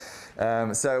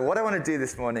So what I want to do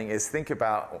this morning is think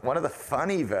about one of the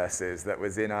funny verses that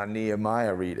was in our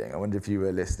Nehemiah reading. I wonder if you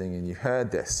were listening and you heard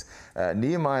this.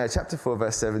 Nehemiah chapter 4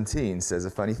 verse 17 says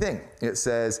a funny thing. It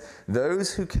says,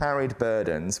 "Those who carried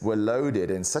burdens were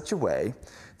loaded in such a way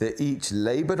that each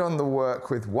labored on the work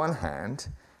with one hand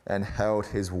and held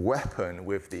his weapon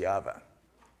with the other."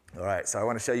 All right, so I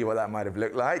want to show you what that might have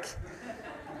looked like.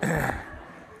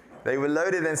 They were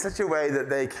loaded in such a way that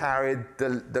they carried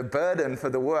the burden for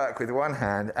the work with one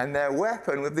hand and their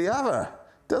weapon with the other.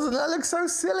 Doesn't that look so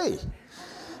silly?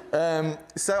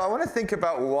 So I want to think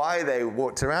about why they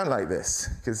walked around like this,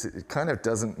 because it kind of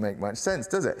doesn't make much sense,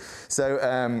 does it? So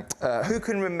who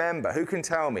can remember, who can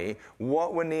tell me,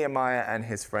 what were Nehemiah and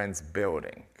his friends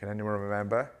building? Can anyone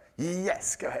remember?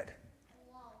 Yes, go ahead.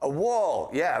 A wall.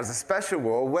 Yeah, it was a special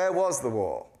wall. Where was the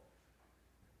wall?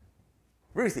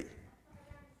 Ruthie.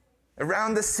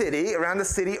 Around the city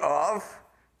of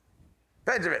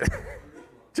Benjamin.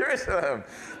 Jerusalem.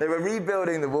 They were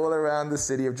rebuilding the wall around the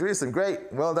city of Jerusalem.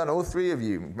 Great. Well done, all three of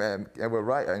you were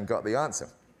right and got the answer.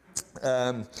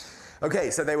 Okay,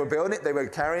 so they were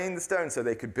carrying the stone so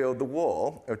they could build the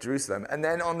wall of Jerusalem. And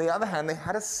then on the other hand, they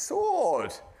had a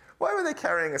sword. Why were they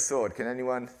carrying a sword? Can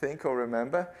anyone think or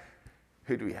remember?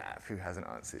 Who do we have? Who hasn't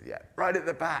answered yet? Right at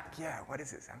the back. Yeah, what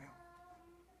is it, Samuel?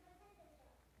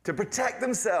 To protect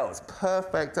themselves.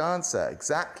 Perfect answer.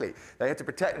 Exactly. They had to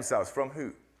protect themselves from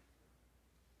who?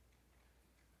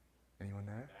 Anyone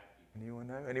know? Anyone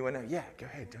know? Anyone know? Yeah, go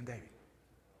ahead, John David.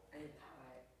 A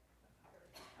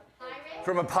pirate?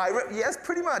 From a pirate? Yes,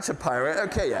 pretty much a pirate.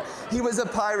 Okay, yeah. He was a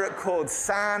pirate called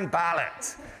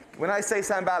Sanballat. When I say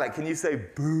Sanballat, can you say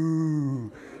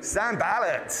boo?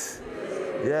 Sanballat.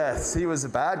 Yes, he was a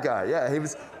bad guy. Yeah, he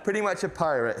was pretty much a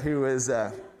pirate who was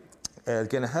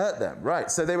going to hurt them. Right,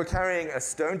 so they were carrying a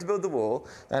stone to build the wall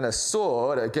and a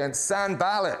sword against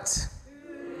Sanballat.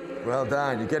 Well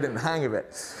done, you're getting the hang of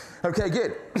it. Okay,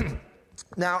 good.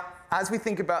 Now, as we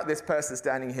think about this person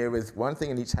standing here with one thing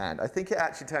in each hand, I think it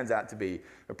actually turns out to be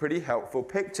a pretty helpful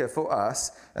picture for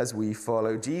us as we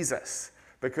follow Jesus,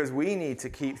 because we need to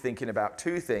keep thinking about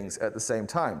two things at the same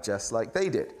time, just like they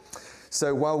did.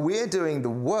 So while we're doing the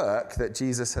work that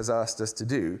Jesus has asked us to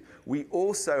do, we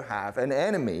also have an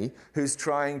enemy who's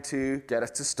trying to get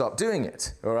us to stop doing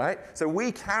it, all right? So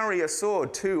we carry a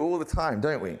sword too all the time,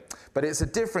 don't we? But it's a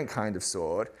different kind of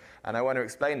sword, and I want to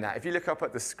explain that. If you look up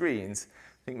at the screens,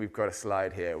 I think we've got a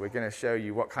slide here. We're going to show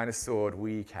you what kind of sword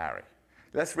we carry.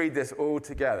 Let's read this all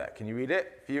together. Can you read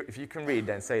it? If you can read,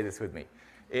 then say this with me.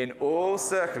 "In all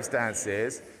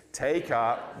circumstances, take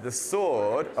up the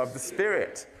sword of the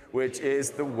Spirit, which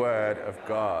is the word of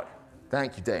God."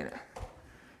 Thank you, Dana.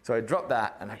 So I dropped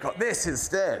that and I got this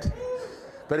instead.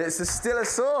 But it's still a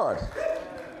sword.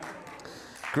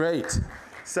 Great.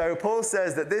 So Paul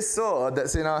says that this sword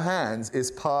that's in our hands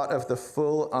is part of the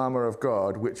full armor of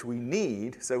God, which we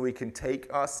need so we can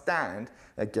take our stand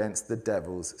against the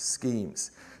devil's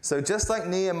schemes. So just like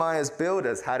Nehemiah's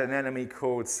builders had an enemy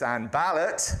called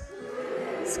Sanballat,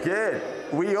 it's good.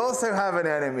 We also have an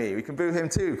enemy, we can boo him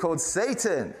too, called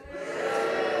Satan.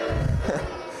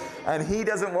 And he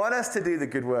doesn't want us to do the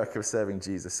good work of serving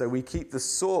Jesus. So we keep the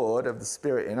sword of the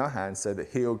Spirit in our hands so that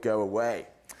he'll go away.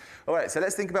 All right, so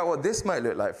let's think about what this might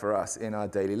look like for us in our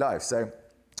daily life. So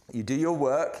you do your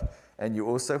work and you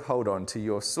also hold on to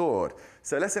your sword.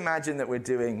 So let's imagine that we're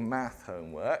doing math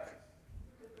homework.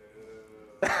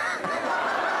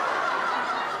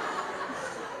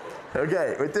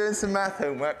 Okay, we're doing some math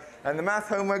homework, and the math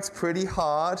homework's pretty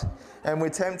hard, and we're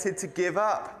tempted to give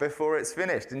up before it's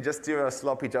finished and just do a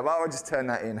sloppy job. Oh, I'll just turn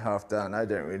that in half done. I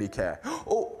don't really care.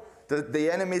 Oh, the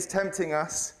enemy's tempting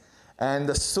us, and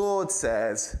the sword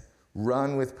says,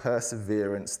 "Run with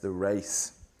perseverance the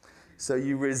race." So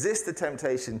you resist the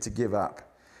temptation to give up,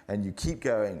 and you keep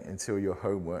going until your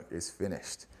homework is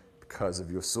finished because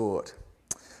of your sword.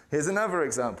 Here's another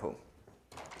example.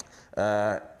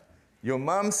 Your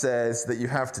mum says that you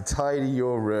have to tidy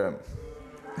your room.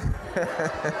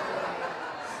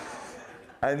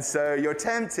 And so you're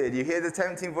tempted, you hear the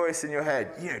tempting voice in your head,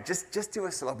 just do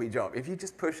a sloppy job. If you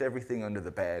just push everything under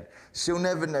the bed, she'll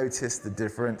never notice the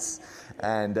difference,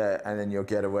 and then you'll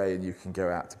get away and you can go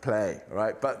out to play,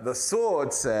 right? But the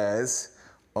sword says,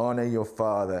 honor your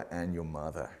father and your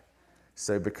mother.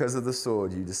 So because of the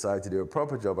sword, you decide to do a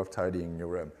proper job of tidying your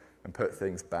room and put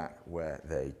things back where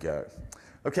they go.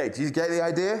 Okay, do you get the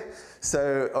idea?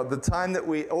 So all the time that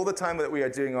we are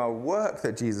doing our work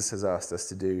that Jesus has asked us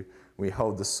to do, we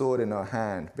hold the sword in our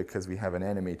hand because we have an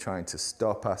enemy trying to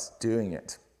stop us doing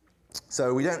it.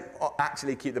 So we don't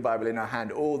actually keep the Bible in our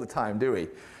hand all the time, do we?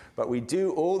 But we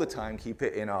do all the time keep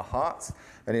it in our hearts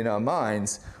and in our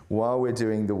minds while we're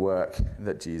doing the work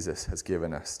that Jesus has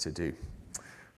given us to do.